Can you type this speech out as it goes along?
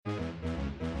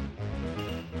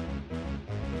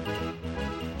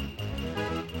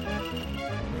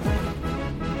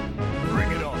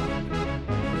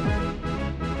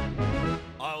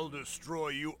destroy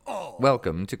you all.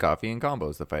 Welcome to Coffee and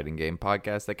Combos, the fighting game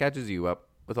podcast that catches you up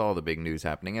with all the big news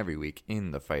happening every week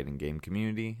in the fighting game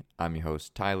community. I'm your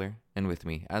host, Tyler, and with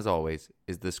me, as always,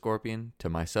 is the Scorpion to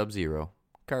my Sub-Zero,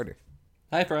 Carter.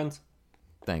 Hi, friends.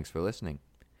 Thanks for listening.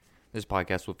 This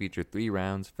podcast will feature 3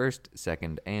 rounds, first,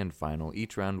 second, and final.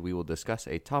 Each round we will discuss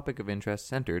a topic of interest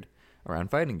centered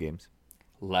around fighting games.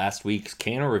 Last week's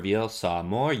Kano reveal saw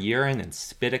more urine and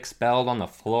spit expelled on the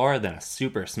floor than a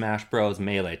Super Smash Bros.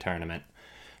 Melee tournament.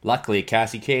 Luckily,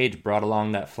 Cassie Cage brought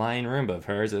along that flying Roomba of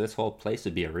hers, or this whole place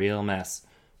would be a real mess.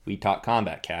 We talk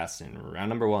combat cast in round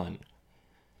number 1.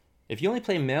 If you only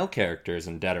play male characters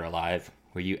in Dead or Alive,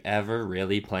 were you ever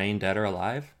really playing Dead or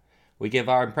Alive? We give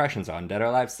our impressions on Dead or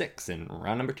Alive 6 in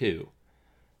round number 2.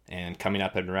 And coming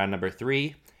up in round number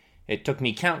 3, it took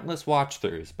me countless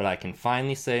watch-throughs, but I can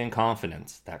finally say in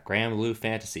confidence that Grand Blue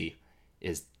Fantasy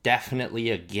is definitely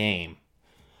a game.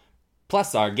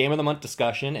 Plus our Game of the Month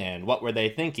discussion and what were they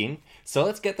thinking. So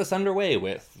let's get this underway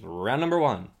with round number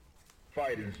 1.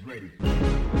 Fighters ready.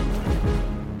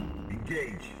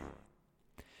 Engage.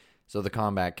 So the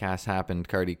combat cast happened,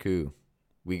 Cardi Coup.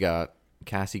 We got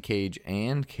Cassie Cage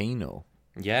and Kano.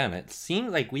 Yeah, and it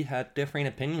seemed like we had differing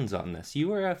opinions on this. You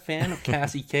were a fan of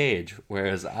Cassie Cage,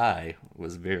 whereas I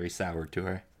was very sour to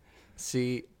her.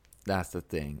 See, that's the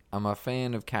thing. I'm a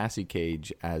fan of Cassie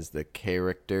Cage as the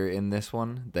character in this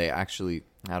one. They actually,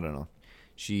 I don't know.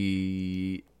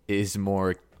 She is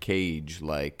more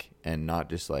Cage-like and not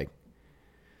just like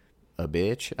a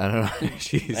bitch. I don't know.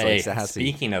 She's Hey, like sassy.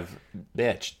 speaking of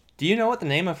bitch, do you know what the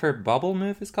name of her bubble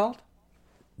move is called?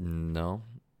 No.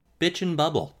 Bitch and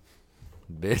Bubble.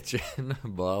 Bitch and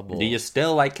bubble. Do you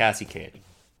still like Cassie Cage?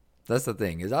 That's the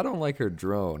thing, is I don't like her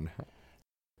drone.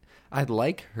 I'd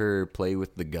like her play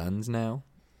with the guns now.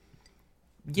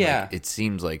 Yeah. Like, it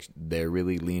seems like they're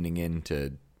really leaning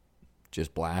into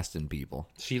just blasting people.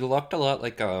 She looked a lot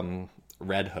like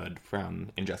Red Hood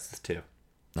from Injustice 2.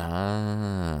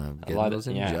 Ah, getting those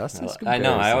Injustice I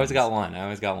know, I always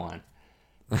comparisons. got one.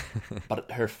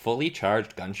 But her fully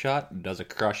charged gunshot does a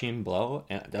crushing blow,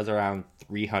 and it does around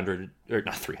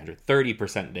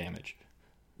 30% damage.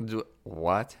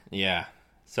 What? Yeah.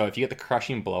 So if you get the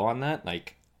crushing blow on that,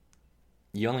 like,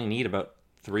 you only need about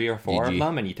 3 or 4 GG. of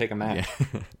them, and you take a match.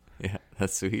 Yeah. Yeah,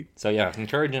 that's sweet. So yeah,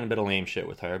 encouraging a bit of lame shit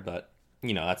with her, but,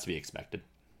 you know, that's to be expected.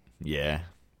 Yeah.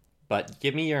 But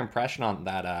give me your impression on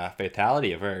that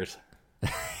fatality of hers. I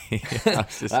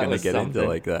was just That going to was get into something.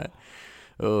 like that.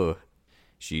 Oh,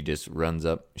 she just runs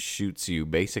up, shoots you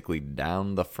basically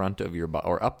down the front of your body,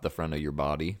 or up the front of your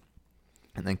body,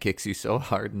 and then kicks you so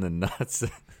hard in the nuts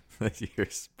that your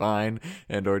spine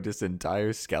and or just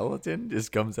entire skeleton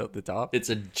just comes out the top. It's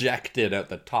ejected out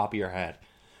the top of your head.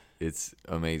 It's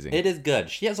amazing. It is good.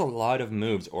 She has a lot of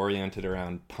moves oriented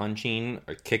around punching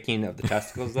or kicking of the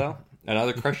testicles, though.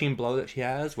 Another crushing blow that she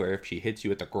has, where if she hits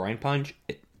you with a groin punch,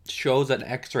 it shows an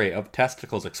x-ray of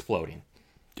testicles exploding.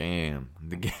 Damn.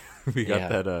 We got Yeah.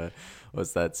 that,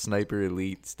 what's that, Sniper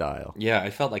Elite style. Yeah,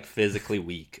 I felt like physically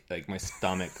weak. Like my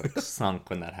stomach like sunk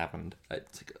when that happened.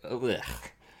 It's like, ugh.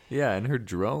 Yeah, and her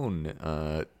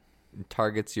drone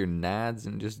targets your nads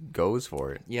and just goes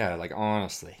for it. Yeah, like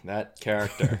honestly, that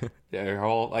character, their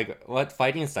whole, like, what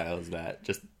fighting style is that?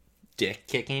 Just dick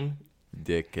kicking?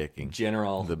 Dick kicking.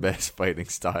 General. The best fighting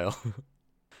style.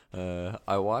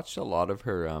 I watched a lot of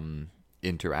her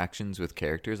interactions with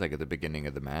characters, like at the beginning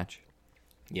of the match.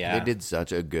 Yeah. They did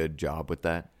such a good job with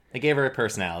that. They gave her a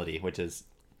personality, which is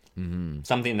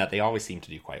something that they always seem to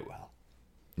do quite well.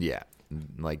 Yeah,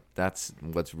 like that's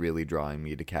what's really drawing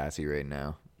me to Cassie right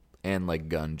now. And like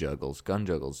gun juggles. Gun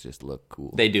juggles just look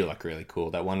cool. They do look really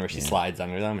cool. That one where she slides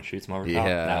under them and shoots them over top.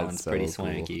 Yeah, That it's one's so pretty cool.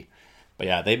 swanky. But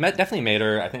yeah, they definitely made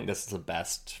her. I think this is the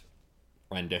best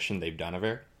rendition they've done of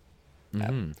her.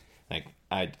 Like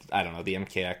I don't know, the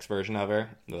MKX version of her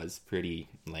was pretty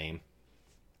lame.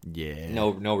 Yeah.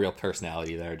 No real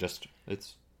personality there. Just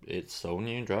it's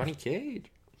Sonya and Johnny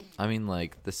Cage. I mean,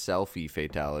 like the selfie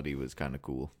fatality was kind of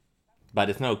cool. But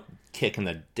it's no kick in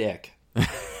the dick.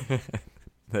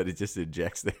 That it just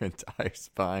ejects their entire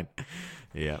spine.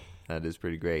 Yeah, that is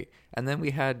pretty great. And then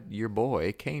we had your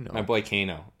boy, Kano. My boy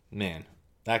Kano. Man,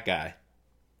 that guy.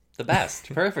 The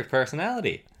best. Perfect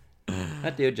personality.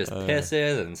 That dude just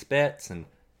pisses and spits. And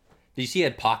did you see he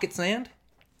had pocket sand?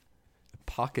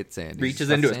 Pocket sand. He Reaches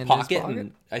stuffs into his sand in pocket,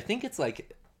 and I think it's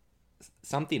like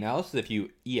something else. If you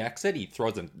EX it, he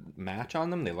throws a match on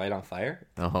them. They light on fire.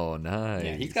 Oh, nice.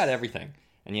 Yeah, he's got everything.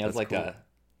 And he has That's like cool. a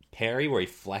parry where he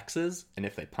flexes, and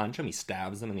if they punch him, he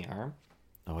stabs them in the arm.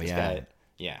 Oh, This yeah. guy,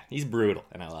 yeah, he's brutal,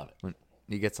 and I love it. When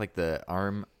he gets like the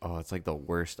arm. Oh, it's like the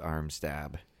worst arm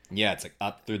stab. Yeah, it's like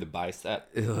up through the bicep.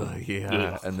 Ugh,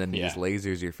 yeah. Ugh, And then he yeah. just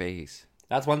lasers your face.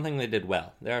 That's one thing they did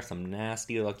well. There are some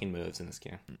nasty looking moves in this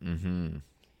game.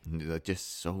 They're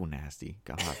just so nasty.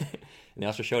 God. And they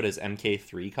also showed his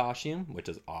MK3 costume, which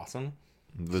is awesome.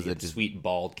 Was The it just sweet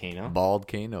bald Kano. bald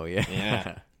Kano? Yeah.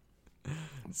 Yeah.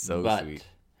 So But sweet.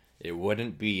 it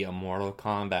wouldn't be a Mortal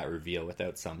Kombat reveal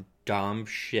without some dumb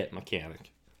shit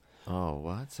mechanic. Oh,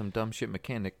 what? Some dumb shit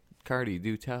mechanic. Cardi,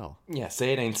 do tell. Yeah,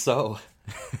 say it ain't so.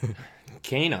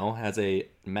 Kano has a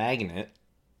magnet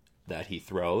that he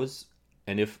throws,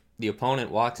 and if the opponent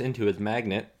walks into his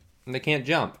magnet, they can't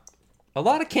jump. A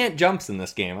lot of can't jumps in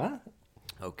this game, huh?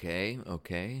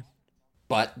 Okay.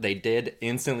 But they did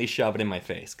instantly shove it in my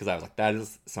face, because I was like, that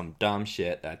is some dumb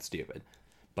shit, that's stupid.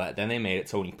 But then they made it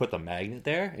so when you put the magnet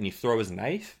there, and you throw his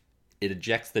knife, it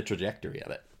ejects the trajectory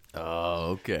of it.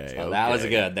 Oh, okay. So that was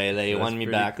good. They That's won me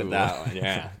pretty back cool. with that one,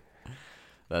 yeah.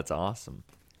 That's awesome.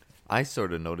 I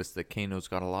sort of noticed that Kano's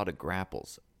got a lot of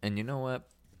grapples. And you know what?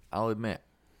 I'll admit,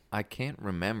 I can't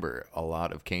remember a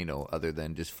lot of Kano other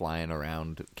than just flying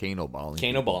around Kano balling.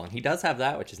 Kano balling. He does have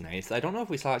that, which is nice. I don't know if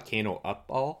we saw Kano up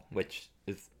ball, which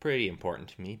is pretty important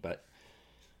to me, but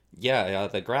yeah,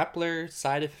 the grappler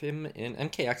side of him in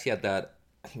MKX, he had that,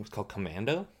 I think it was called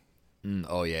Commando,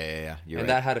 Oh, yeah. You're and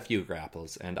right. that had a few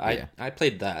grapples, and I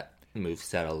played that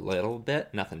moveset a little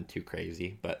bit, nothing too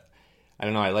crazy, but I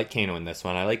don't know, I like Kano in this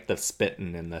one. I like the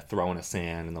spitting and the throwing of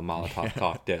sand and the Molotov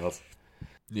cocktails.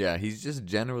 Yeah, he's just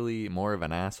generally more of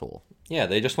an asshole. Yeah,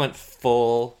 they just went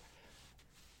full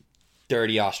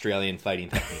dirty Australian fighting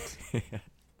techniques.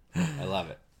 I love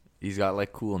it. He's got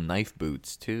like cool knife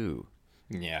boots too.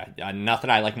 Yeah, nothing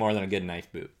I like more than a good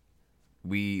knife boot.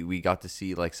 We got to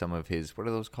see like some of his, what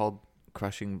are those called?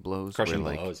 Crushing blows? Crushing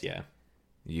where, like, blows, yeah.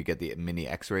 You get the mini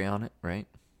X-ray on it, right?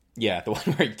 Yeah, the one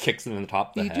where he kicks them in the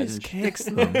top of the head. just kicks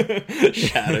them.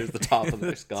 Shatters the top of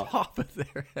their skull. Top of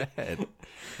their head.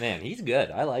 Man, he's good.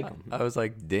 I like him. I was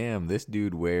like, damn, this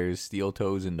dude wears steel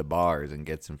toes into bars and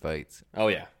gets in fights. Oh,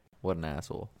 yeah. What an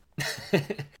asshole.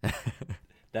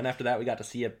 Then after that, we got to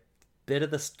see a bit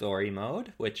of the story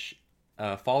mode, which,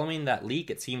 following that leak,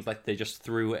 it seems like they just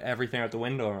threw everything out the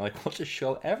window and were like, we'll just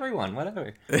show everyone,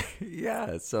 whatever.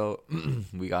 Yeah, so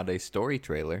we got a story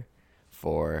trailer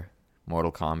for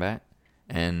Mortal Kombat.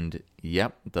 And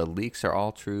yep, the leaks are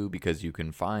all true because you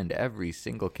can find every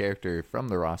single character from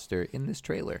the roster in this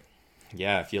trailer.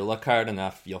 Yeah, if you look hard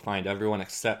enough, you'll find everyone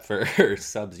except for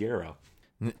Sub-Zero.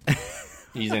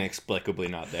 He's inexplicably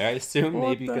not there, I assume,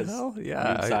 maybe because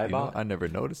Yeah, Noob Saibot. I never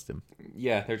noticed him.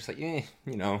 Yeah, they're just like,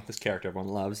 this character everyone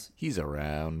loves. He's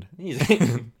around.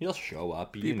 He'll show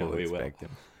up. You People know he will. expect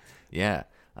him. Yeah.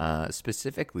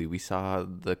 Specifically, we saw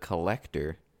the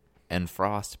Collector and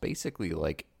Frost basically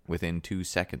like within 2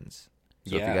 seconds.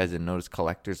 So if Yeah. you guys didn't notice,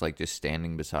 Collector's like just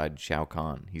standing beside Shao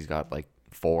Kahn. He's got like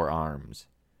 4 arms.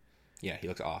 Yeah, he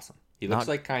looks awesome. He Not- looks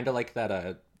like kind of like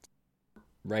that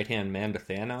right-hand man to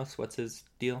Thanos. What's his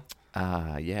deal?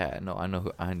 Yeah. No, I know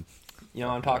who You know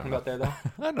what I'm talking about there, though?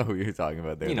 I know who you're talking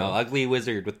about there. You know, though. ugly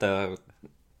wizard with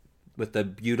the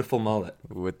beautiful mullet.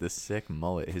 With the sick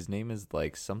mullet. His name is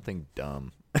like something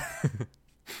dumb.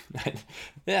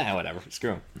 Yeah, whatever.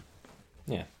 Screw him.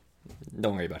 Yeah,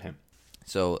 don't worry about him.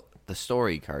 So the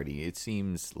story, Cardi, it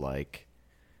seems like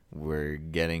we're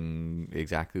getting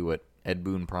exactly what Ed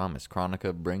Boon promised.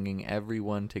 Chronica bringing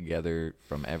everyone together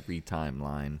from every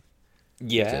timeline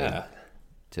Yeah.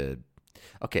 to...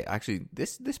 Okay, actually,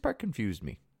 this part confused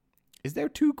me. Is there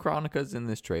 2 Chronicas in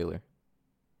this trailer?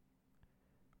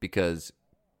 Because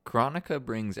Chronica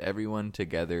brings everyone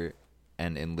together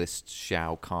and enlists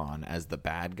Shao Kahn as the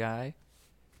bad guy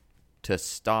to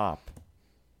stop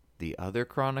the other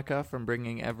Chronica from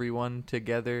bringing everyone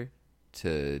together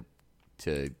to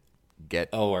get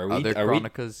Oh, other are we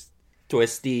Chronicas.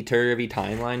 twisty, turvy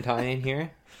timeline tie-in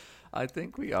here? I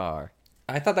think we are.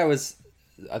 I thought it was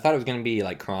going to be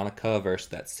like Chronica versus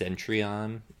that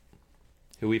Centurion,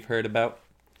 who we've heard about.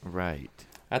 Right.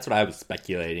 That's what I was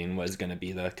speculating was going to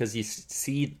be because you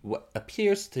see what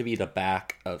appears to be the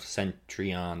back of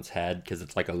Centurion's head because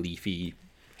it's like a leafy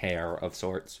hair of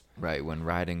sorts. Right, when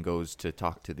Raiden goes to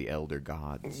talk to the Elder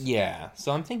Gods. Yeah,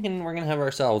 so I'm thinking we're going to have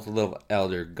ourselves a little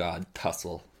Elder God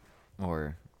tussle.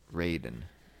 Or Raiden.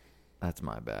 That's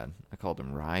my bad. I called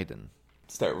him Raiden.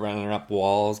 Start running up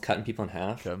walls, cutting people in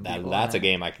half. Cutting people in That's a half.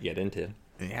 game I could get into.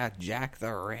 Yeah, Jack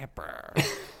the Ripper.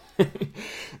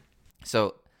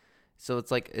 So it's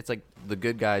like the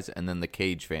good guys and then the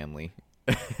Cage family.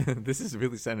 This is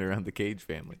really centered around the Cage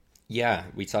family. Yeah,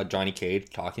 we saw Johnny Cage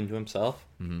talking to himself.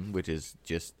 Which is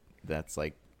just, that's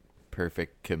like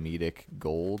perfect comedic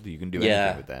gold. You can do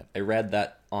anything with that. I read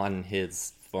that on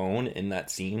his phone in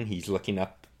that scene. He's looking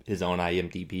up his own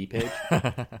IMDb page.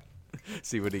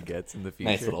 See what he gets in the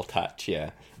future. Nice little touch,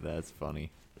 yeah. That's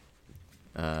funny.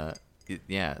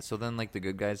 Yeah, so then, like, the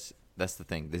good guys, that's the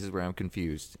thing. This is where I'm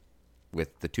confused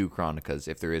with the two Chronicas,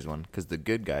 if there is one. Because the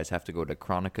good guys have to go to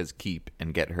Chronica's keep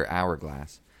and get her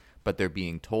hourglass. But they're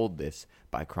being told this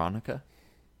by Chronica.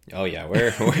 Oh, yeah,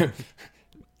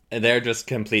 they're just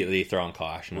completely throwing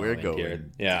caution. We're here.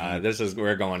 going Yeah,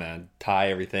 we're going to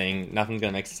tie everything. Nothing's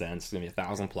going to make sense. It's going to be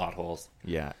 1,000 plot holes.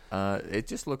 Yeah, it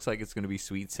just looks like it's going to be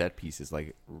sweet set pieces.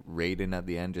 Like, Raiden at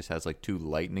the end just has, like, 2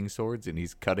 lightning swords, and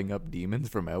he's cutting up demons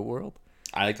from Outworld.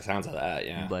 I like the sounds of that,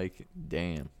 yeah. Like,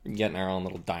 damn. Getting our own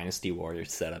little Dynasty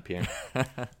Warriors set up here.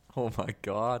 Oh, my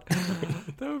God.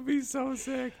 That would be so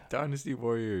sick. Dynasty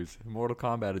Warriors, Mortal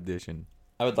Kombat Edition.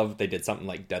 I would love if they did something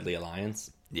like Deadly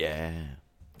Alliance. Yeah.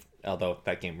 Although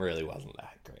that game really wasn't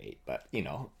that great. But, you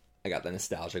know, I got the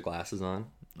nostalgia glasses on.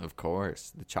 Of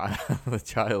course. The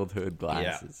childhood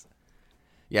glasses.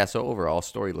 Yeah, so overall,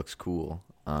 story looks cool.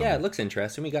 Yeah, it looks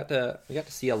interesting. We got to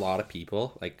see a lot of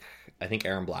people. Like, I think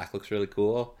Aaron Black looks really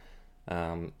cool.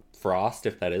 Frost,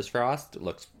 if that is Frost,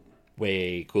 looks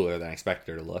way cooler than I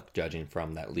expected her to look, judging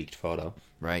from that leaked photo.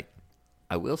 Right.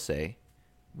 I will say,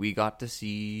 we got to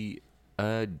see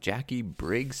Jackie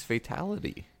Briggs'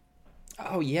 fatality.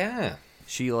 Oh, yeah.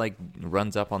 She, like,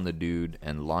 runs up on the dude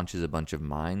and launches a bunch of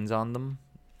mines on them,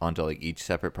 onto, like, each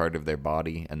separate part of their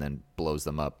body, and then blows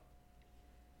them up.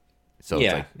 So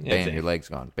it's like, bam, your leg's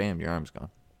gone. Bam, your arm's gone.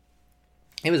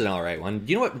 It was an alright one.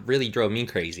 You know what really drove me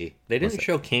crazy? They didn't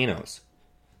show Kano's.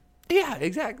 Yeah,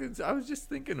 exactly. I was just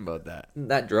thinking about that.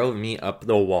 That drove me up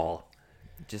the wall.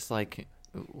 Just like,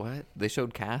 what? They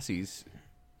showed Cassie's.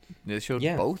 They showed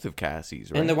Yeah. both of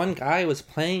Cassie's, right? And the one guy was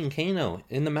playing Kano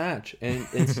in the match. And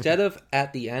instead of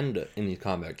at the end in these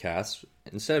combat casts,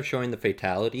 instead of showing the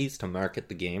fatalities to market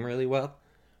the game really well,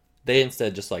 they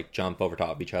instead just like jump over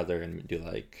top of each other and do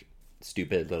like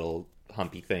stupid little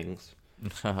humpy things.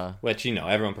 Which, you know,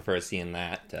 everyone prefers seeing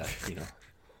that, you know,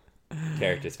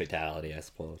 character's fatality, I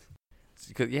suppose.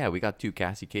 Yeah, we got 2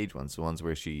 Cassie Cage ones. The ones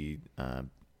where she,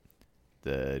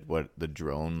 the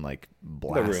drone, like,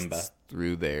 blasts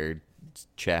through their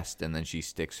chest, and then she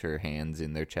sticks her hands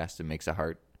in their chest and makes a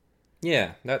heart.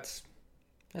 Yeah, that's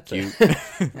Cute.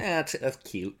 that's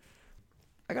cute.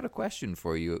 I got a question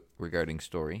for you regarding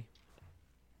story.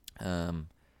 NetherRealm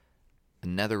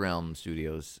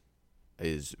Studios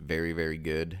is very, very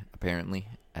good, apparently,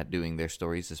 at doing their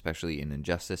stories, especially in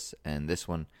Injustice. And this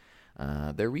one,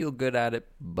 they're real good at it,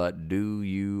 but do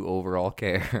you overall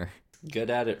care? Good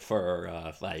at it for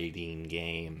a fighting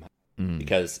game.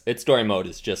 Because its story mode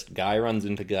is just guy runs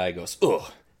into guy, goes,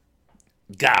 ugh,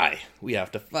 guy, we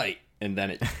have to fight. And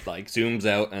then it like zooms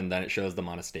out and then it shows them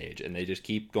on a stage. And they just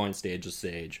keep going stage to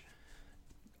stage,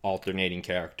 alternating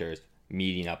characters,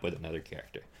 meeting up with another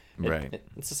character. Right.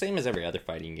 It's the same as every other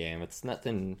fighting game. It's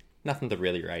nothing to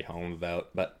really write home about,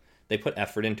 but they put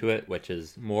effort into it, which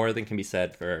is more than can be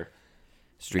said for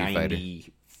Street Fighter.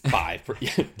 95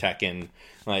 Tekken.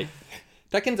 Like,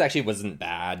 Tekken's actually wasn't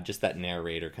bad, just that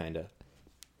narrator kind of.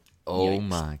 Oh Yikes.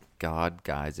 my God,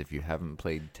 guys, if you haven't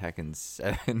played Tekken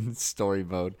 7 story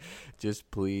mode,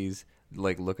 just please,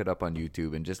 like, look it up on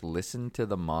YouTube and just listen to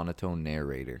the monotone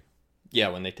narrator. Yeah,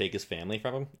 when they take his family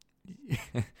from him.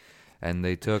 And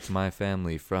they took my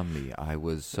family from me. I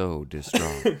was so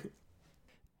distraught.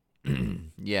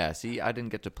 Yeah, see, I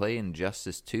didn't get to play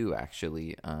Injustice 2,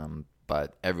 actually,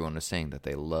 but everyone was saying that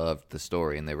they loved the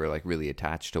story and they were, like, really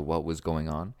attached to what was going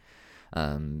on.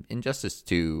 Injustice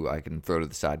 2, I can throw to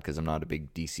the side because I'm not a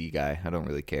big DC guy. I don't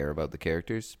really care about the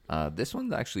characters. This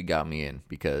one actually got me in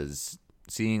because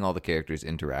seeing all the characters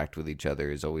interact with each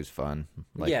other is always fun.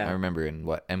 Like, Yeah. I remember in,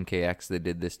 MKX they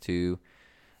did this too.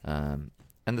 And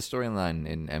the storyline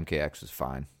in MKX was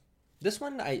fine. This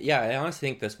one, I honestly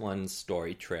think this one's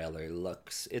story trailer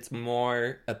it's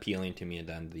more appealing to me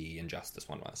than the Injustice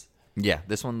one was. Yeah,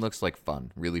 this one looks like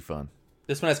fun. Really fun.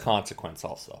 This one has consequence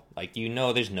also. Like, you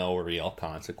know there's no real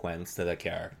consequence to the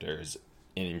characters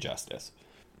in Injustice.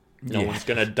 No one's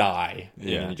gonna die in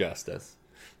Injustice.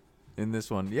 In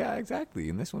this one, yeah, exactly.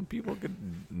 In this one, people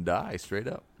could die straight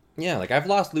up. Yeah, like, I've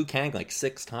lost Liu Kang like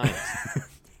 6 times.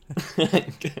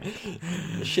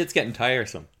 This shit's getting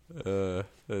tiresome.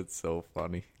 That's so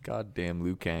funny. Goddamn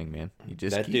Liu Kang, man. He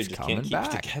just That keeps dude just coming can't keep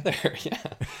back. it together. Yeah.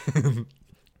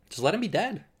 Just let him be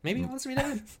dead. Maybe he wants to be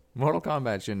dead. Mortal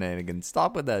Kombat shenanigans.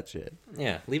 Stop with that shit.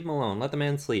 Yeah, leave him alone. Let the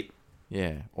man sleep.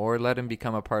 Yeah, or let him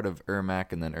become a part of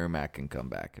Ermac, and then Ermac can come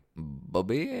back.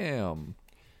 Ba-bam.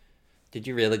 Did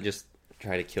you really just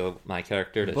try to kill my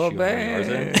character to shoot yours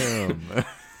in? Ba-bam.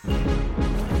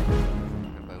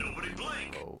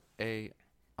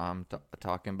 I'm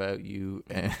talking about you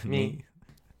and Me. me.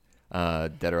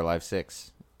 Dead or Alive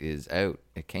 6 is out.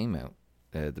 It came out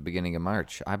at the beginning of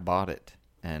March. I bought it,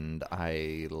 and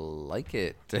I like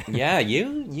it. Yeah,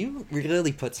 you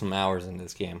really put some hours in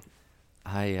this game.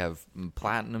 I have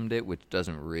platinumed it, which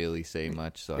doesn't really say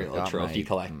much. So You're I've a little got trophy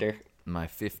collector. my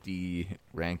 50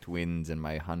 ranked wins and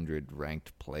my 100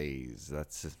 ranked plays.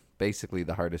 That's basically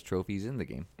the hardest trophies in the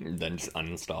game. Then just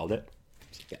uninstalled it.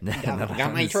 Then I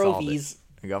Got my uninstalled it. trophies.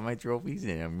 I got my trophies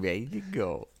and I'm ready to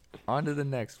go. On to the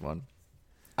next one.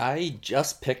 I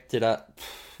just picked it up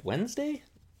Wednesday,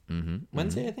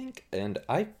 I think, and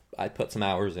I put some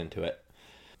hours into it.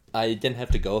 I didn't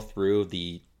have to go through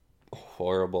the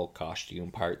horrible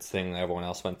costume parts thing that everyone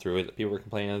else went through that people were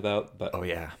complaining about, but Oh,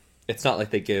 yeah. it's not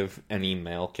like they give any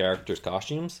male characters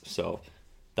costumes, so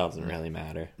it doesn't really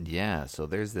matter. Yeah, so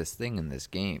there's this thing in this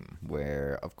game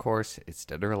where, of course, it's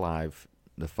Dead or Alive.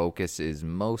 The focus is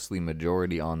mostly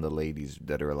majority on the ladies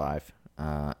Dead or Alive,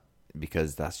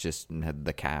 because that's just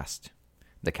the cast.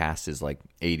 The cast is like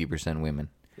 80% women.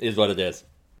 Is what it is.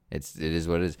 It is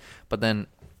what it is. But then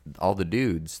all the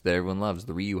dudes that everyone loves,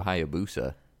 the Ryu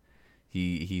Hayabusa,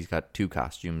 he's got 2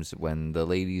 costumes when the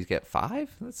ladies get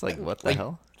 5. That's like, what the Like,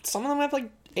 hell? Some of them have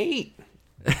like 8.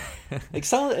 Like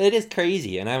it is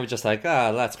crazy, and I was just like,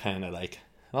 that's kind of like,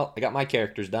 well, I got my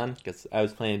characters done because I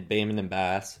was playing Bayman and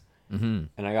Bass, and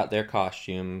I got their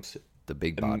costumes The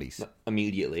big bodies.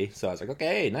 immediately. So I was like,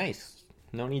 okay, nice.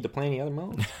 No need to play any other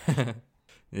modes.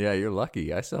 Yeah, you're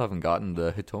lucky. I still haven't gotten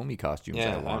the Hitomi costumes I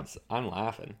Yeah, want. I'm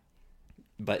laughing.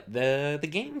 But the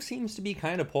game seems to be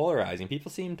kind of polarizing.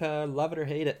 People seem to love it or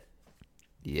hate it.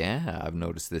 Yeah, I've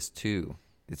noticed this too.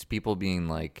 It's people being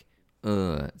like,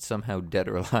 somehow Dead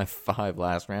or Alive 5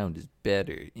 last round is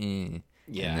better.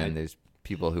 Yeah, And then there's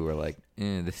people who are like,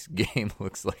 this game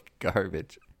looks like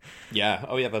garbage. Yeah.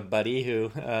 Oh, we have a buddy who,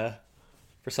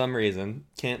 for some reason,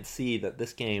 can't see that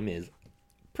this game is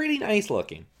pretty nice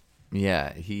looking.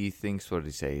 Yeah, he thinks, what did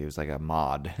he say? It was like a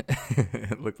mod.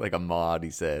 It looked like a mod, he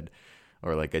said.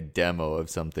 Or like a demo of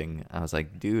something. I was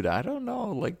like, dude, I don't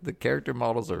know. Like, the character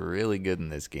models are really good in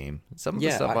this game. Some of the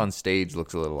stuff on stage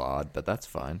looks a little odd, but that's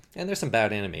fine. And there's some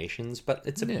bad animations, but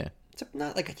it's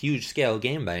not like a huge scale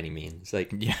game by any means.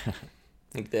 Like, Yeah.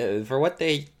 like for what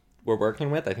they were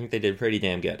working with, I think they did pretty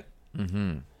damn good.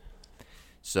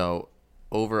 So,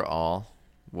 overall,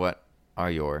 what are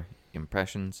your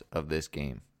impressions of this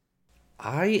game?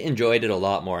 I enjoyed it a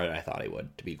lot more than I thought I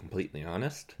would, to be completely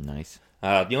honest. Nice.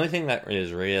 The only thing that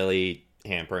is really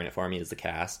hampering it for me is the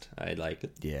cast. I like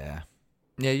it. Yeah.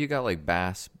 Yeah, you got like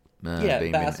Bass,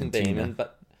 Yeah, Bass and Tina. Damon,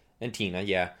 and Tina,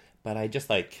 yeah. But I just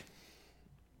like,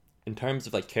 in terms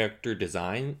of like character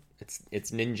design, it's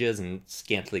ninjas and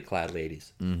scantily clad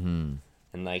ladies. Mm-hmm.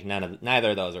 And like neither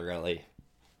of those are really,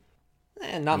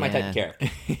 not my type of character.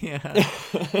 Yeah.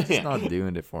 It's not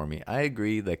doing it for me. I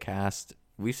agree. The cast,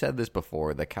 we said this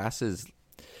before, the cast is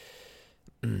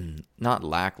not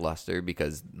lackluster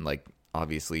because, like,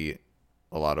 obviously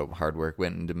a lot of hard work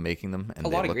went into making them and A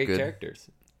they lot of look great good. characters.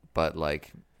 But,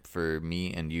 like, for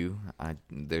me and you,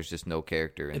 there's just no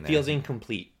character in It there. feels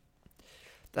incomplete.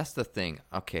 That's the thing.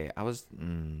 Okay,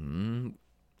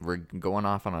 we're going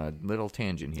off on a little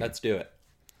tangent here. Let's do it.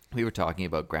 We were talking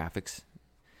about graphics,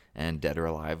 and Dead or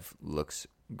Alive looks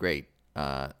great.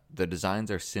 The designs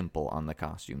are simple on the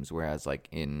costumes, whereas like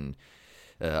in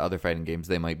other fighting games,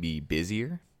 they might be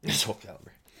busier. Soul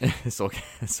Calibur. Soul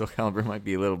Calibur might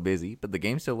be a little busy, but the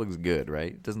game still looks good,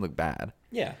 right? It doesn't look bad.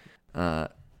 Yeah.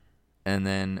 And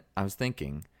then I was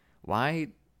thinking, why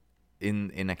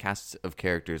in a cast of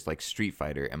characters like Street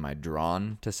Fighter am I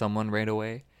drawn to someone right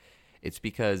away? It's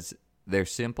because they're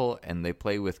simple and they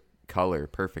play with color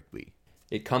perfectly.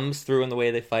 It comes through in the way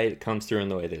they fight. It comes through in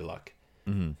the way they look.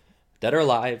 Mm-hmm. Dead or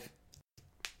Alive,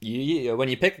 you when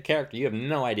you pick a character, you have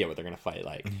no idea what they're going to fight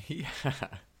like. Yeah,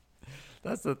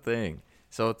 that's the thing.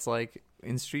 So it's like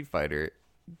in Street Fighter,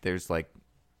 there's like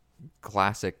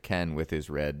classic Ken with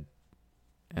his red,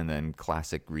 and then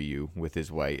classic Ryu with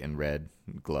his white and red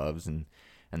gloves, and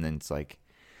then it's like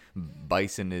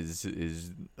Bison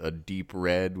is a deep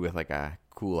red with like a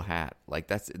cool hat. Like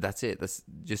that's it. That's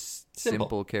just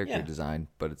simple character design,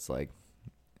 but it's like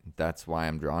that's why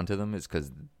I'm drawn to them is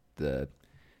because the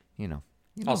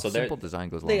Also, simple design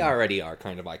goes. They along. already are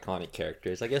kind of iconic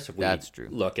characters. I guess if we That's true.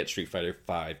 look at Street Fighter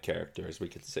V characters, we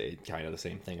could say kind of the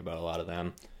same thing about a lot of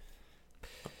them.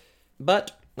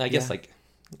 But I guess like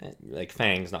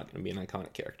Fang's not going to be an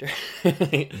iconic character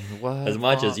What? as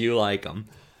much as you like him.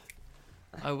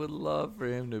 I would love for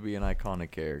him to be an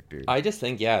iconic character. I just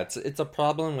think it's a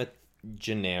problem with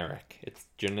generic. It's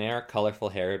generic, colorful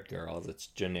haired girls. It's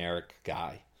generic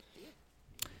guy.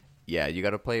 Yeah, you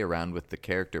got to play around with the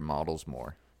character models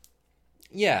more.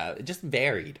 Yeah, it just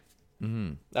varied.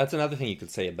 Mm-hmm. That's another thing you could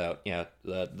say about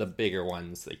the bigger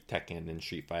ones like Tekken and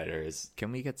Street Fighter is.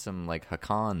 Can we get some like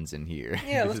Hakans in here?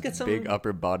 Yeah, let's get some big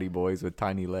upper body boys with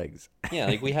tiny legs. Yeah,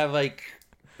 like we have like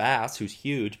Bass, who's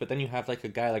huge, but then you have like a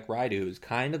guy like Raidu, who's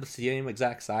kind of the same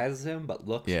exact size as him, but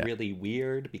looks really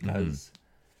weird because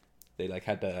they like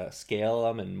had to scale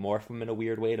him and morph him in a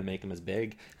weird way to make him as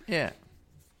big. Yeah,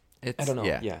 I don't know.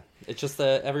 Yeah, it's just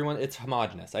that everyone, it's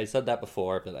homogenous. I said that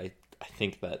before, but I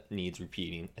think that needs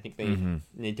repeating. I think they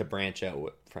need to branch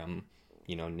out from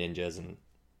ninjas and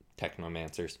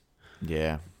technomancers.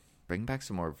 Yeah, bring back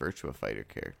some more Virtua Fighter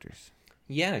characters.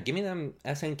 Yeah, give me them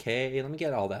SNK. Let me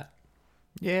get all that.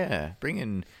 Yeah, bring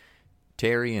in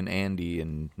Terry and Andy,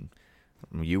 and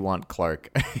you want Clark.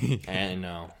 I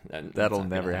know. That'll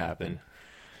never happen.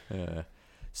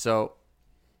 So,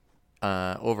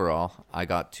 overall, I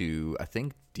got to, I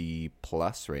think, D+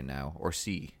 right now, or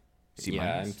C. C-.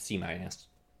 I'm C-.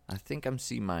 I think I'm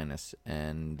C-,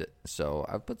 and so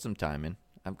I've put some time in.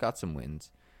 I've got some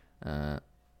wins. I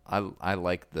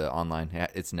like the online.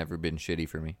 It's never been shitty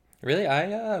for me. Really,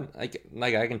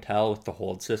 I can tell with the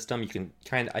hold system. You can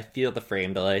I feel the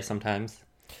frame delay sometimes.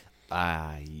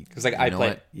 Because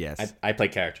I play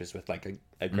characters with like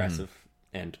aggressive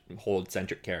and hold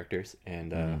centric characters,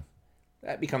 and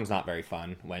that becomes not very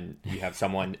fun when you have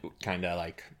someone kind of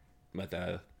like with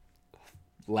a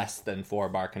less than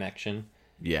 4-bar connection.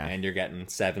 Yeah, and you're getting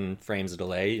 7 frames of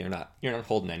delay. You're not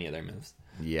holding any of their moves.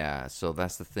 Yeah, so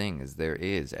that's the thing, is there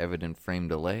is evident frame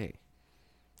delay.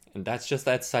 And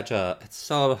it's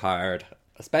so hard,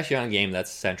 especially on a game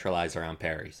that's centralized around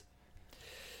parries.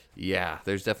 Yeah,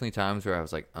 there's definitely times where I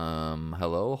was like,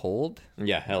 hello, hold?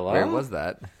 Yeah, hello? Where was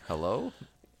that? Hello?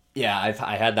 Yeah,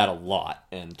 I had that a lot,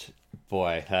 and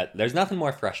boy, there's nothing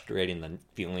more frustrating than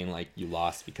feeling like you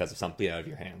lost because of something out of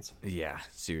your hands. Yeah,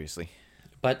 seriously.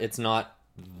 But it's not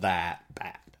that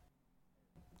bad.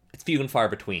 It's few and far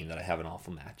between that I have an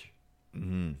awful match.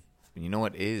 Mm-hmm. You know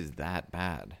what is that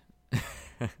bad?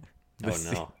 Oh,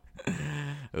 no.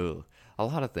 Ooh, a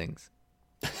lot of things.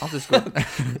 I'll just go...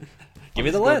 Give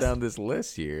me the list. Go down this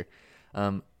list here.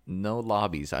 No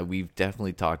lobbies. We've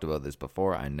definitely talked about this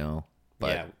before, I know.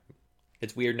 But yeah,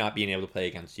 it's weird not being able to play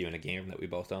against you in a game that we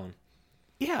both own.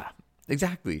 Yeah,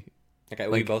 exactly. Okay,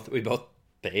 we both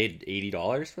paid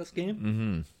 $80 for this game.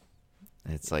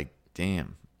 Mm-hmm. It's like,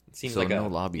 damn. It seems so like no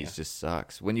lobbies just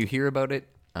sucks. When you hear about it,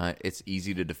 it's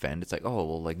easy to defend. It's like, oh,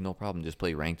 well, like, no problem. Just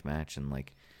play ranked match and,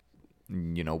 like,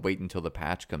 wait until the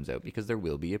patch comes out, because there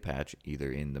will be a patch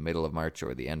either in the middle of March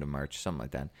or the end of March, something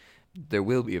like that. There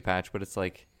will be a patch, but it's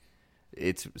like,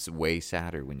 it's way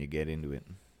sadder when you get into it.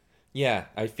 Yeah,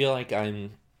 I feel like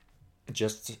I'm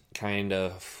just kind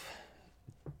of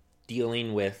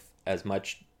dealing with as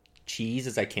much cheese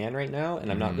as I can right now,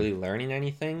 and I'm not really learning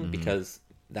anything because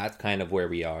that's kind of where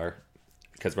we are,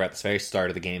 because we're at the very start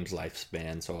of the game's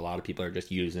lifespan, so a lot of people are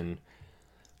just using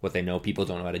what they know people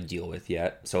don't know how to deal with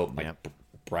yet. So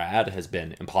Brad has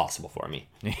been impossible for me.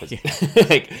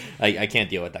 Like, I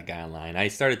can't deal with that guy online. I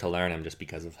started to learn him just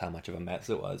because of how much of a mess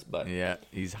it was. But yeah,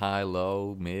 he's high,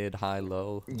 low, mid, high,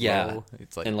 low. Yeah, low.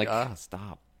 It's like, and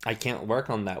stop. I can't work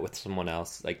on that with someone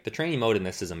else. Like, the training mode in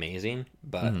this is amazing,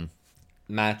 but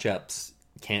matchups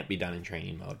can't be done in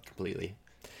training mode completely.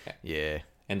 Yeah.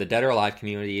 And the Dead or Alive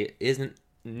community isn't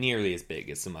nearly as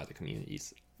big as some other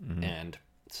communities. And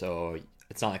so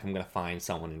it's not like I'm going to find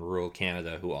someone in rural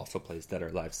Canada who also plays Dead or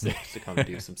Alive 6 to come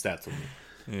do some stats with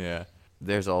me. Yeah.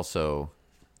 There's also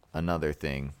another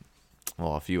thing.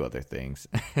 Well, a few other things.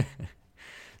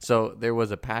 So there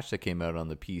was a patch that came out on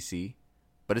the PC,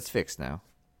 but it's fixed now.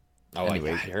 Oh,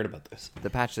 anyway, I heard about this. The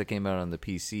patch that came out on the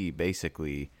PC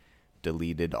basically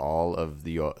deleted all of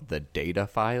the data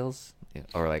files,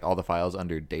 or like all the files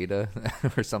under data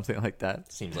or something like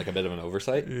that. Seems like a bit of an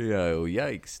oversight. Yeah,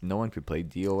 yikes. No one could play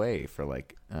DOA for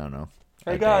like, I don't know.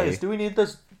 Hey guys, do we need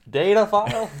this data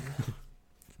file?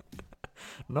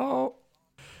 No.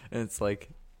 And it's like,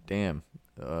 damn,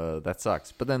 that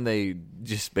sucks. But then they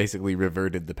just basically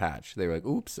reverted the patch. They were like,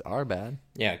 oops, our bad.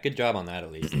 Yeah, good job on that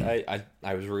at least.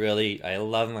 I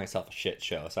love myself a shit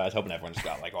show, so I was hoping everyone just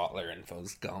got like all their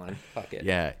infos going. Fuck it.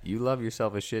 Yeah, you love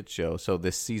yourself a shit show, so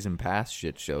this season pass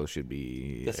shit show should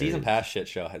be... The season pass shit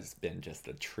show has been just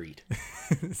a treat.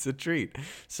 It's a treat.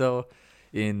 So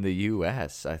in the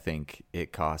US, I think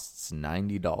it costs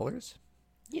 $90.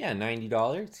 Yeah,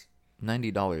 $90.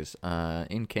 $90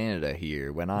 in Canada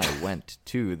here when I went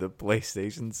to the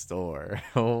PlayStation Store.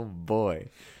 Oh boy.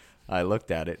 I looked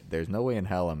at it. There's no way in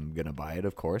hell I'm going to buy it,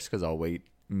 of course, because I'll wait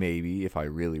maybe if I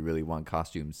really, really want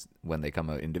costumes when they come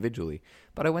out individually.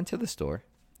 But I went to the store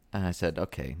And I said,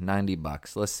 okay,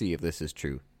 $90. Let's see if this is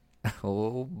true.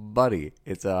 Oh, buddy,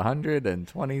 it's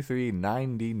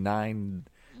 $123.99.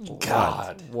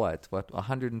 God. What?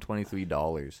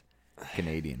 $123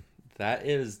 Canadian. That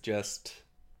is just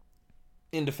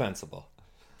indefensible.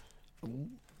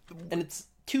 And it's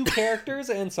 2 characters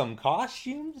and some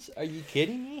costumes? Are you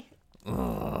kidding me?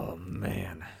 Oh,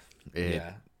 man.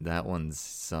 Yeah. That one's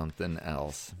something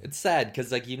else. It's sad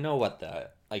because, like, you know what the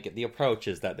approach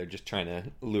is that they're just trying to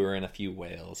lure in a few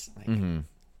whales. Like,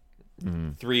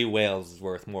 3 whales is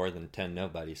worth more than 10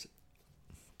 nobodies.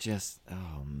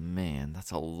 Oh man, that's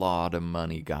a lot of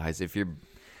money, guys. If you're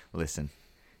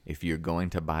going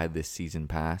to buy this season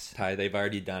pass, Ty, they've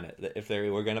already done it. If they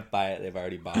were going to buy it, they've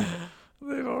already bought it.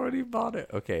 they've already bought it.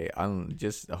 Okay, I'm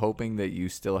just hoping that you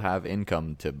still have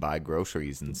income to buy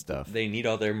groceries and stuff. They need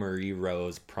all their Marie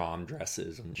Rose prom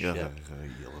dresses and shit.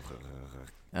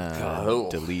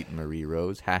 Delete Marie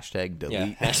Rose. Hashtag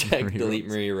delete. Yeah, hashtag Marie delete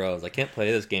Rose. Marie Rose. I can't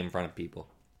play this game in front of people.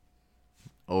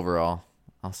 Overall,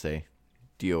 I'll say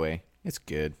DOA. It's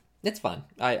good. It's fun.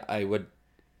 I would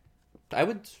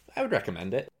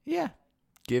recommend it. Yeah.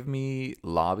 Give me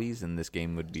lobbies and this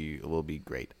game will be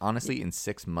great. Honestly, in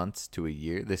 6 months to a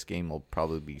year, this game will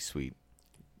probably be sweet.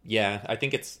 Yeah, I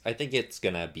think it's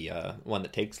gonna be one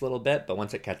that takes a little bit, but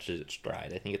once it catches its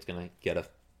stride, I think it's gonna get a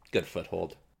good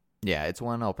foothold. Yeah, it's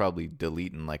one I'll probably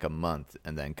delete in like a month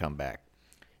and then come back.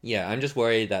 Yeah, I'm just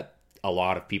worried that a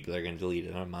lot of people are gonna delete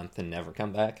it in a month and never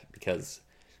come back because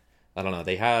I don't know,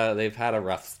 they've had a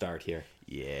rough start here.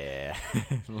 Yeah.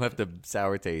 Left a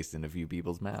sour taste in a few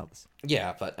people's mouths.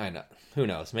 Yeah, but I know. Who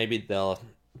knows? Maybe they'll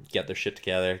get their shit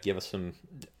together, give us some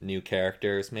new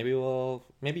characters. Maybe your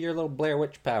little Blair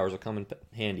Witch powers will come in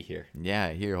handy here.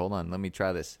 Yeah, here, hold on. Let me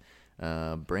try this.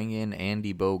 Bring in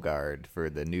Andy Bogard for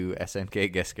the new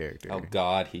SNK guest character. Oh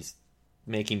god, he's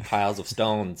making piles of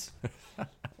stones.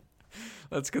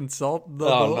 Let's consult the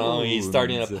Oh no, he's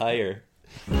starting a pyre.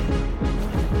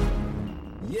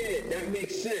 Yeah, that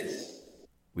makes sense.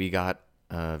 We got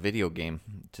a video game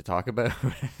to talk about.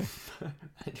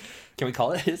 Can we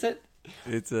call it? Is it?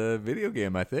 It's a video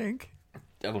game, I think.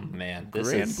 Oh man,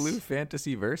 Grand Blue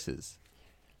Fantasy Versus.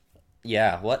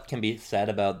 Yeah, what can be said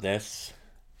about this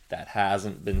that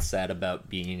hasn't been said about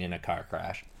being in a car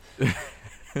crash?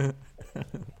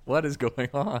 What is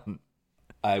going on?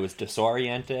 I was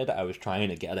disoriented. I was trying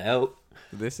to get out.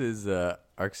 This is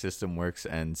Arc System Works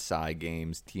and Psy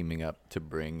Games teaming up to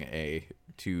bring a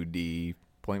 2D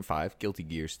 0.5 Guilty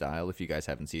Gear style, if you guys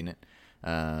haven't seen it,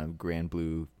 Grand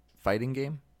Blue fighting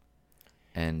game.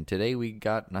 And today we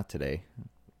got, not today,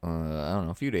 I don't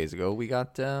know, a few days ago, we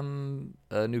got a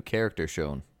new character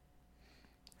shown.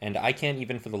 And I can't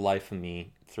even for the life of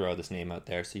me throw this name out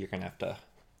there, so you're going to have to...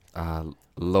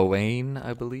 Loane,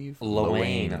 I believe.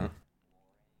 Loane.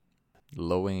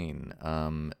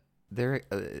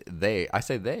 I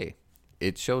say they.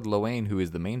 It showed Loane, who is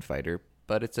the main fighter,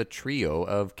 but it's a trio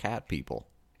of cat people.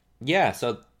 Yeah,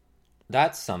 so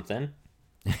that's something.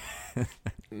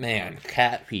 Man,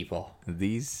 cat people.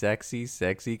 These sexy,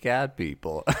 sexy cat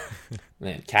people.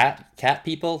 Man, cat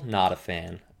people, not a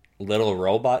fan. Little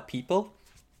robot people,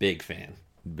 big fan.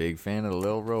 Big fan of the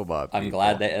little robot people. I'm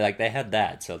glad they had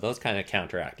that, so those kind of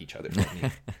counteract each other for me.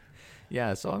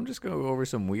 Yeah, so I'm just going to go over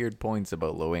some weird points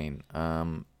about Loane.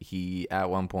 He,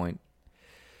 at one point,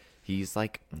 he's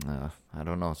like, I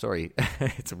don't know, sorry.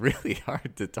 It's really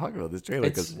hard to talk about this trailer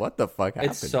because what the fuck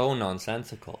happened? It's so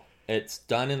nonsensical. It's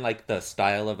done in like the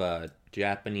style of a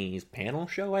Japanese panel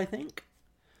show, I think.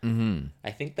 Mm-hmm.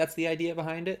 I think that's the idea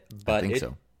behind it. But it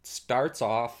starts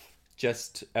off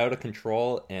just out of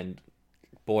control, and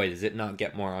boy, does it not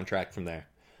get more on track from there.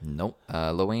 Nope.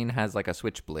 Loane has like a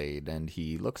switchblade, and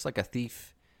he looks like a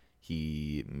thief.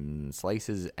 He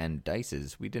slices and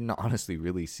dices. We didn't honestly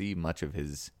really see much of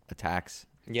his attacks.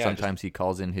 Yeah, sometimes he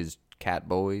calls in his cat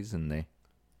boys, and they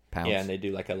pounce. Yeah, and they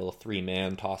do like a little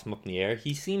 3-man, toss him up in the air.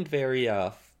 He seemed very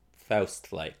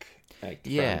Faust-like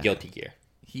from Guilty Gear.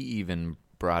 He even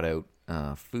brought out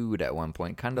food at one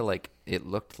point, kind of like it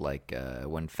looked like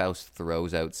when Faust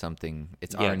throws out something.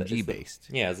 It's RNG based.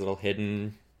 It's a little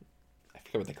hidden. I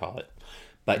forget what they call it,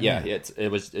 but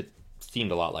it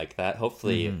seemed a lot like that.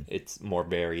 Hopefully, it's more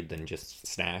varied than just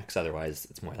snacks. Otherwise,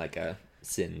 it's more like a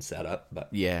Sin setup. But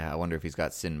yeah, I wonder if he's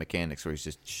got Sin mechanics where he's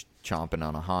just chomping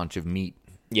on a haunch of meat.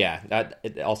 Yeah,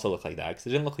 it also looked like that because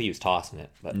it didn't look like he was tossing it.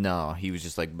 But no, he was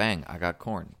just like, bang, I got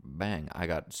corn. Bang, I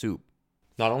got soup.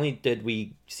 Not only did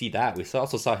we see that, we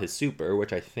also saw his super,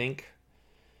 which I think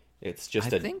it's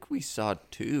just I think we saw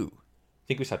two. I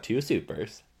think we saw two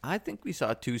supers. I think we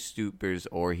saw two supers,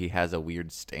 or he has a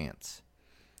weird stance.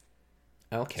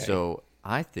 Okay. So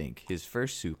I think his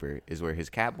first super is where his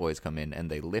cat boys come in and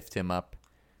they lift him up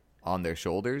on their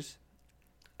shoulders.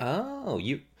 Oh,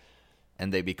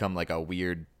 And they become like a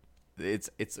weird. It's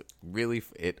really.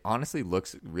 It honestly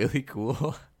looks really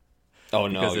cool. Oh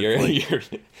no, you're.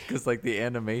 Because like the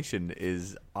animation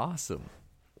is awesome.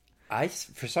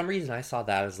 For some reason I saw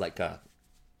that as like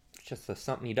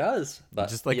something he does, but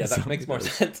Just like that makes more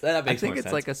sense. That makes I think more it's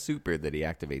sense. like a super that he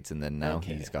activates, and then now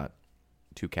Okay. he's got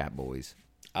 2 cat boys.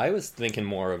 I was thinking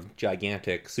more of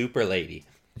gigantic super lady.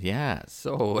 Yeah,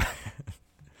 so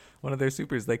one of their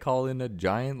supers they call in a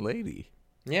giant lady.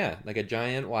 Yeah, like a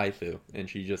giant waifu, and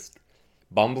she just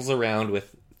bumbles around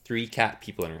with 3 cat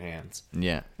people in her hands.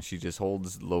 Yeah, she just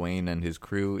holds Loane and his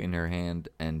crew in her hand,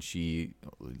 and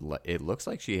it looks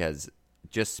like she has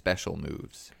just special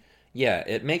moves. Yeah,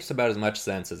 it makes about as much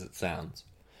sense as it sounds.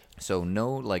 So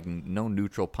no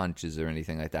neutral punches or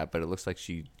anything like that, but it looks like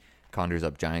she conjures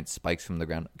up giant spikes from the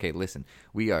ground. Okay, listen,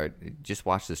 just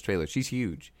watch this trailer. She's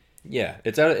huge. Yeah,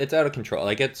 it's out of control.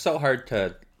 Like, it's so hard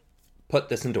to put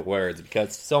this into words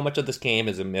because so much of this game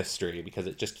is a mystery because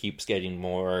it just keeps getting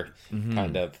more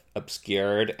kind of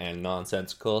obscured and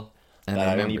nonsensical And that I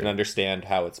don't remember- even understand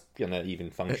how it's gonna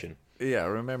even function. Yeah,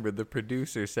 remember the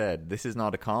producer said this is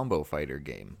not a combo fighter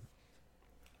game.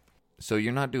 So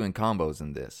you're not doing combos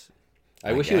in this.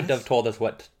 I wish you would guess. have told us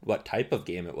what type of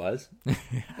game it was.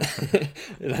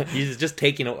 He's just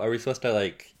taking it. Are we supposed to,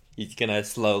 like, he's gonna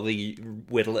slowly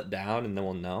whittle it down and then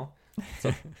we'll know? It's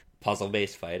a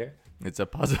puzzle-based fighter. It's a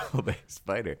puzzle-based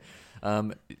fighter.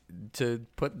 To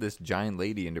put this giant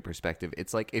lady into perspective,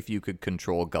 it's like if you could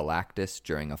control Galactus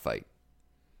during a fight,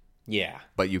 Yeah.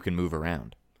 but you can move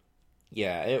around.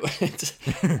 Yeah, it's.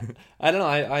 I don't know.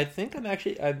 I think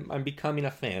I'm becoming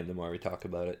a fan the more we talk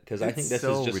about it because I It's think this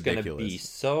so is just going to be ridiculous.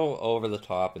 so over the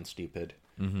top and stupid.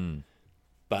 Mm-hmm.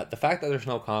 But the fact that there's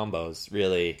no combos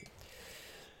really.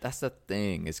 That's the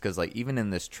thing, is because like even in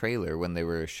this trailer, when they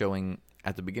were showing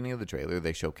at the beginning of the trailer,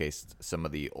 they showcased some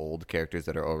of the old characters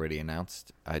that are already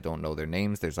announced. I don't know their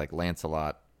names. There's like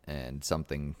Lancelot and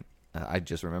something. I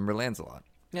just remember Lancelot.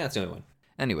 Yeah, that's the only one.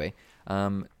 Anyway,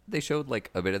 they showed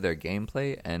like a bit of their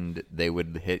gameplay, and they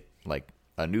would hit like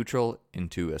a neutral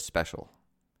into a special.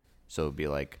 So it'd be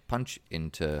like punch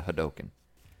into Hadoken.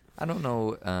 I don't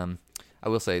know. I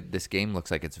will say this game looks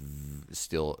like it's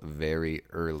still very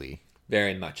early.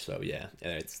 Very much so. Yeah,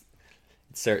 it's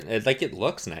certain. It's like it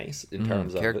looks nice in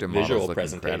terms of Character models visual look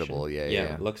presentation. incredible.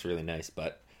 Yeah. It looks really nice,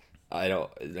 but I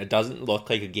don't. It doesn't look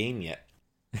like a game yet.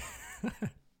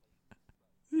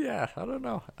 Yeah, I don't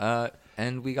know.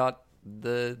 And we got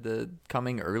the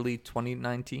coming early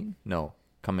 2019. No,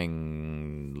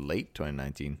 coming late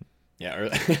 2019. Yeah,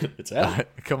 it's out.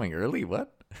 Coming early?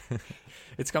 What?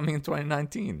 It's coming in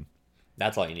 2019.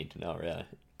 That's all you need to know, really.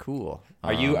 Cool.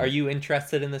 Are you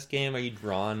interested in this game? Are you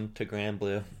drawn to Grand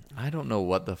Blue? I don't know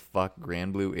what the fuck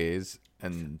Grand Blue is,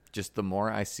 and just the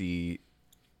more I see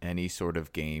any sort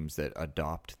of games that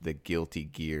adopt the Guilty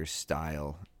Gear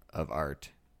style of art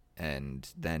and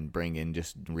then bring in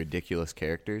just ridiculous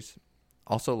characters.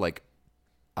 Also, like,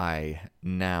 I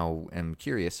now am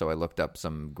curious, so I looked up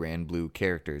some Grand Blue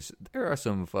characters. There are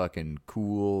some fucking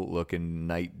cool-looking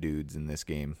knight dudes in this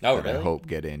game Oh, that I really? hope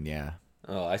get in, yeah.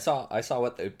 Oh, I saw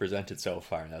what they presented so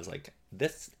far, and I was like,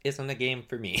 this isn't a game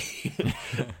for me.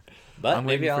 But I'm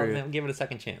maybe waiting I'll give it a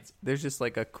second chance. There's just,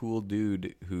 like, a cool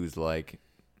dude who's, like,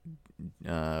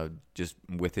 just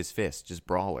with his fist, just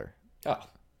brawler. Oh,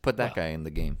 Put that guy in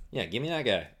the game. yeah, give me that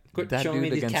guy. Quit That showing me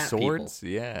dude these against cat swords?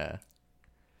 Yeah.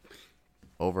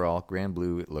 Overall, Grand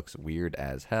Blue, it looks weird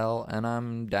as hell, and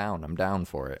I'm down. I'm down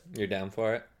for it. people. You're down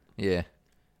for it? Yeah.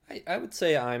 I would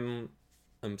say I'm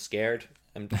scared.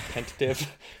 I'm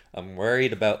tentative. I'm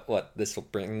worried about what this will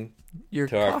bring You're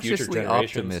to our future cautiously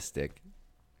generations. optimistic.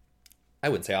 I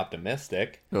wouldn't say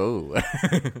optimistic. Oh.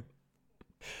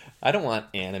 I don't want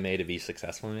anime to be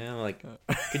successful, man. Like,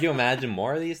 could you imagine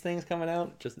more of these things coming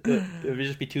out? It would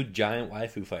just be 2 giant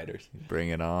waifu fighters. Bring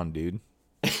it on, dude.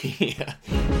 Yeah.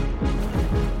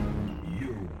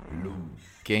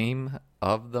 Game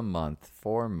of the month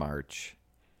for March.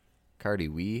 Cardi,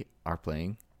 we are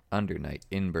playing Undernight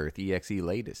In Birth EXE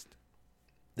latest.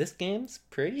 This game's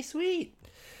pretty sweet.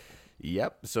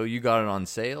 Yep, so you got it on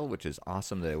sale, which is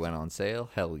awesome that it went on sale.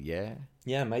 Hell yeah.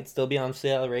 Yeah, it might still be on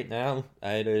sale right now.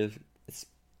 It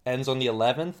ends on the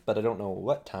 11th, but I don't know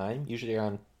what time. Usually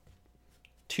around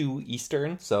 2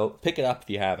 Eastern. So pick it up if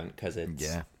you haven't, because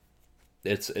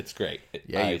it's great.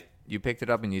 Yeah, you picked it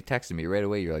up and you texted me right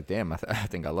away. You're like, damn, I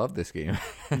think I love this game.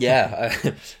 Yeah,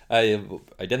 I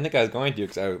didn't think I was going to,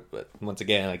 because once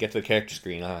again, I get to the character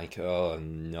screen, I'm like, oh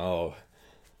no.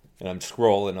 And I'm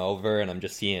scrolling over and I'm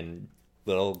just seeing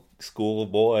little school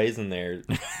boys and their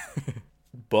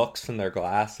books and their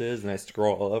glasses, and I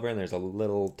scroll over and there's a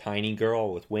little tiny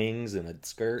girl with wings and a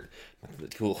skirt.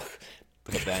 Cool.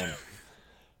 But then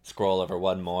scroll over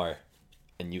one more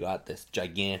and you got this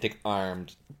gigantic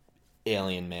armed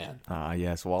alien man.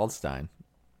 Yes, Waldstein.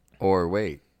 Or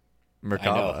wait, Merkava.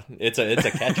 I know. It's a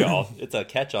catch-all. It's a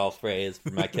catch-all phrase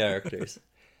for my characters.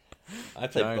 I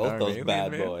played Giant both arm those alien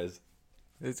bad man. boys.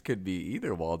 This could be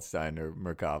either Waldstein or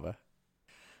Merkava.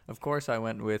 Of course, I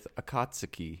went with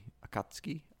Akatsuki.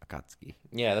 Akatsuki.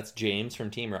 Yeah, that's James from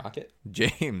Team Rocket.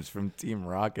 James from Team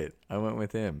Rocket. I went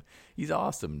with him. He's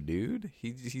awesome, dude.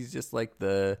 He's just like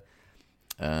the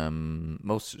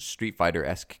most Street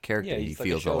Fighter-esque character. Yeah, He he's like a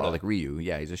feels a lot Shoto. like Ryu.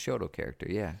 Yeah, he's a Shoto character.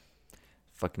 Yeah,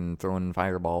 fucking throwing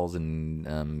fireballs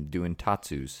and doing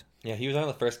tatsus. Yeah, he was one of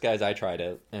the first guys I tried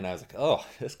out, and I was like, oh,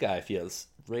 this guy feels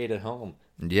right at home.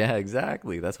 Yeah,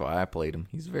 exactly. That's why I played him.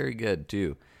 He's very good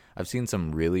too. I've seen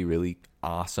some really, really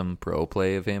awesome pro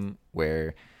play of him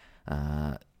where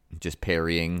just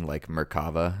parrying like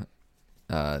Merkava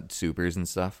supers and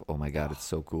stuff. Oh my god, it's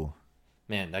so cool.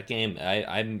 Man, that game,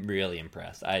 I'm really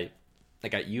impressed.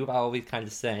 You've always kind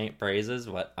of sang praises,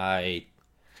 but I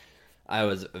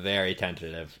was very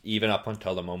tentative. Even up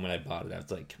until the moment I bought it, I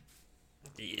was like,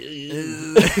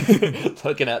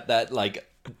 looking at that like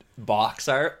box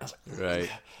art. I was like, Right.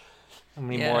 how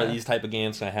many more of these type of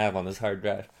games can I have on this hard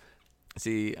drive?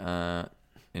 See,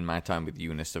 in my time with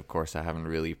Eunice, of course, I haven't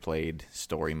really played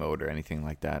story mode or anything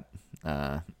like that.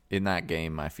 In that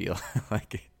game, I feel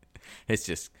like it's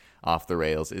just off the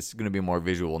rails. It's going to be a more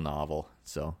visual novel,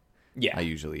 so Yeah. I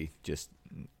usually just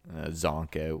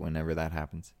zonk out whenever that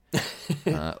happens.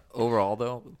 Overall,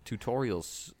 though,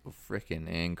 tutorials freaking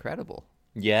incredible.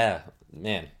 Yeah,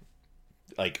 man.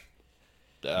 Like,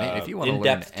 Man, if you want to learn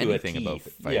in-depth to a anything T. about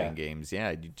fighting Yeah. games, yeah,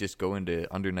 you just go into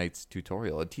Under Night's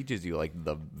tutorial. It teaches you like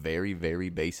the very, very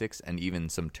basics and even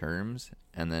some terms,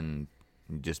 and then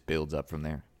it just builds up from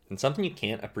there. And something you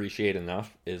can't appreciate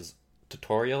enough is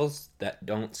tutorials that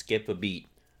don't skip a beat.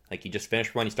 Like, you just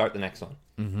finish one, you start the next one.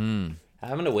 Mm-hmm.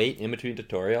 Having to wait in between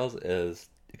tutorials is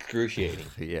excruciating.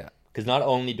 Yeah, Because not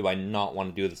only do I not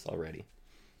want to do this already,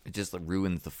 it just like,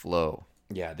 ruins the flow.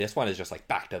 yeah, this one is just like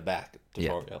back-to-back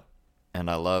tutorial. And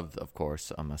I love, of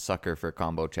course, I'm a sucker for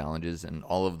combo challenges, and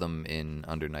all of them in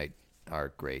Under Night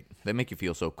are great. They make you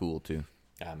feel so cool too.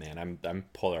 Ah, man, I'm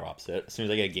polar opposite. As soon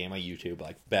as I get a game on YouTube,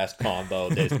 like, best combo,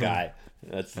 this guy.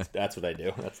 That's what I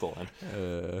do. That's the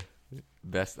one.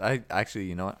 Best, I actually,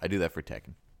 you know what? I do that for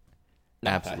Tekken.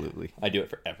 Absolutely, I do it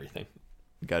for everything.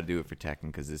 got to do it for Tekken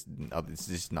because it's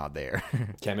just not there.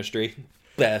 Chemistry,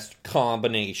 best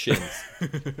combinations.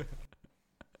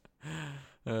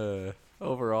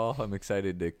 Overall, I'm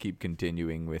excited to keep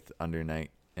continuing with Under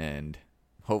Night, and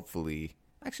hopefully,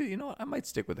 actually, you know what? I might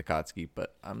stick with Akatsuki,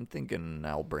 but I'm thinking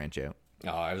I'll branch out. Oh,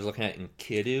 I was looking at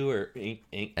Enkidu or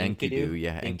Enkidu,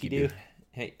 yeah, Enkidu.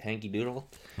 Hey, Hanky Doodle.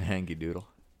 Hanky Doodle.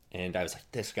 And I was like,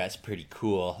 this guy's pretty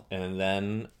cool. And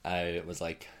then I was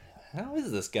like, how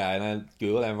is this guy? And I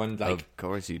Googled, everyone's like, Of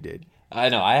course you did. I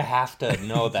know, I have to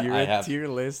know that You're I a have. tier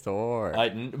list whore.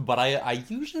 But I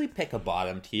usually pick a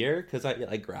bottom tier because I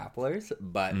like grapplers.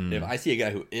 But if I see a guy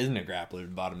who isn't a grappler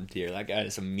in bottom tier, that guy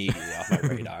is immediately off my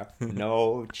radar.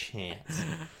 No chance.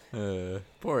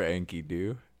 Poor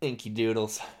Enkidu. Inky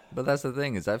Doodles. But that's the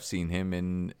thing is I've seen him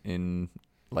in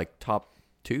like top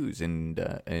twos and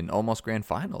in almost grand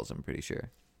finals. I'm pretty sure.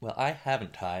 Well, I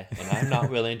haven't, Ty, and I'm not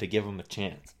willing to give him a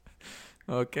chance.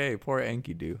 Okay, poor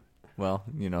Enkidu. Well,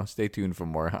 you know, stay tuned for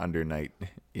more Under Night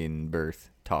in Birth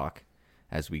talk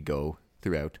as we go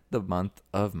throughout the month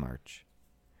of March.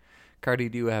 Cardi,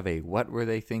 do you have a what were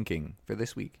they thinking for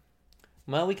this week?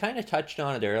 Well, we kind of touched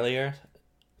on it earlier,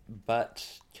 but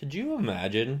could you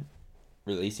imagine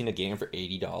releasing a game for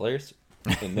 $80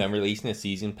 and then releasing a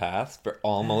season pass for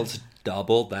almost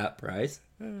double that price?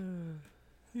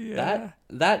 Yeah.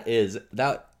 That is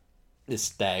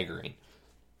staggering.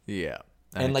 Yeah.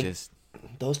 And like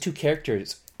those two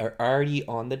characters are already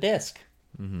on the disc.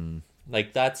 Mm-hmm.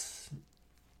 Like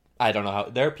I don't know how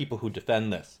there are people who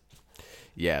defend this.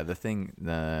 Yeah,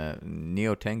 the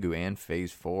Neo Tengu and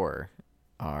Phase 4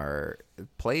 are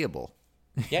playable.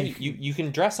 Yeah, you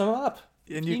can dress them up.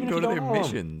 And you Even can if go to don't their know 'em.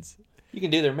 missions. You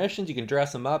can do their missions. You can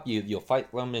dress them up. You'll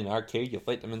fight them in arcade. You'll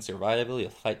fight them in survival. You'll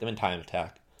fight them in time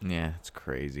attack. Yeah, it's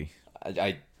crazy.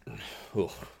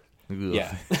 Oof. Ugh.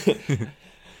 Yeah,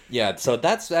 yeah. So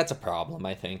that's a problem.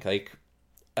 I think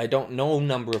I don't know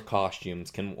number of costumes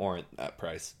can warrant that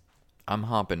price. I'm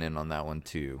hopping in on that one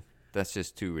too. That's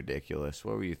just too ridiculous.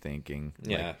 What were you thinking?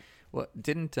 Yeah. Like, what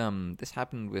didn't this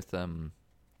happened with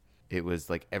it was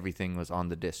like everything was on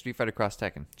the disc. Street Fighter Cross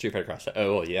Tekken. Street Fighter Cross.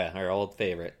 Oh yeah, our old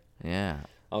favorite. Yeah.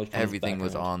 Always comes Everything back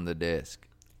was around. on the disc.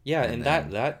 Yeah, And and then-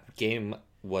 that game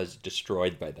was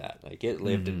destroyed by that. Like it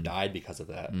lived and died because of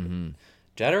that. Mm-hmm.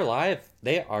 Dead or Alive,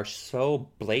 they are so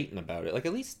blatant about it. Like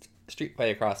at least Street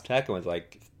Fighter Cross Tekken was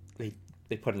like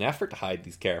they put an effort to hide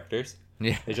these characters.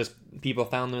 Yeah. They just people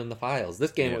found them in the files.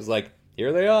 This game Yeah. was like,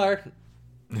 here they are,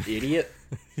 idiot.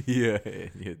 Yeah,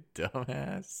 you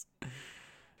dumbass.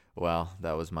 Well,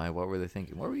 that was my what were they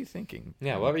thinking? What were you thinking?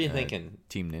 Yeah, what were you thinking?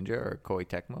 Team Ninja or Koei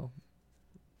Tecmo?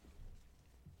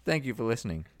 Thank you for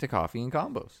listening to Coffee and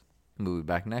Combos. We'll be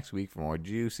back next week for more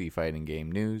juicy fighting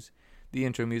game news. The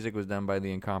intro music was done by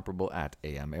the incomparable at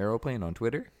AM Aeroplane on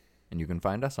Twitter. And you can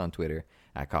find us on Twitter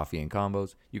at Coffee and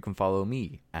Combos. You can follow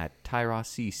me at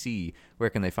TyrosCC. Where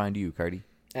can they find you, Cardi?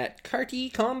 At Carty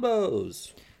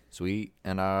Combos. Sweet.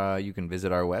 And you can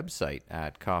visit our website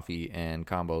at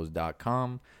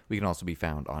coffeeandcombos.com. We can also be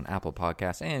found on Apple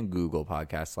Podcasts and Google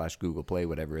Podcasts / Google Play,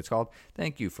 whatever it's called.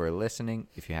 Thank you for listening.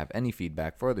 If you have any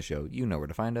feedback for the show, you know where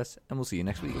to find us, and we'll see you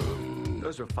next week.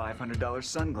 Those were $500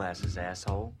 sunglasses,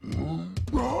 asshole.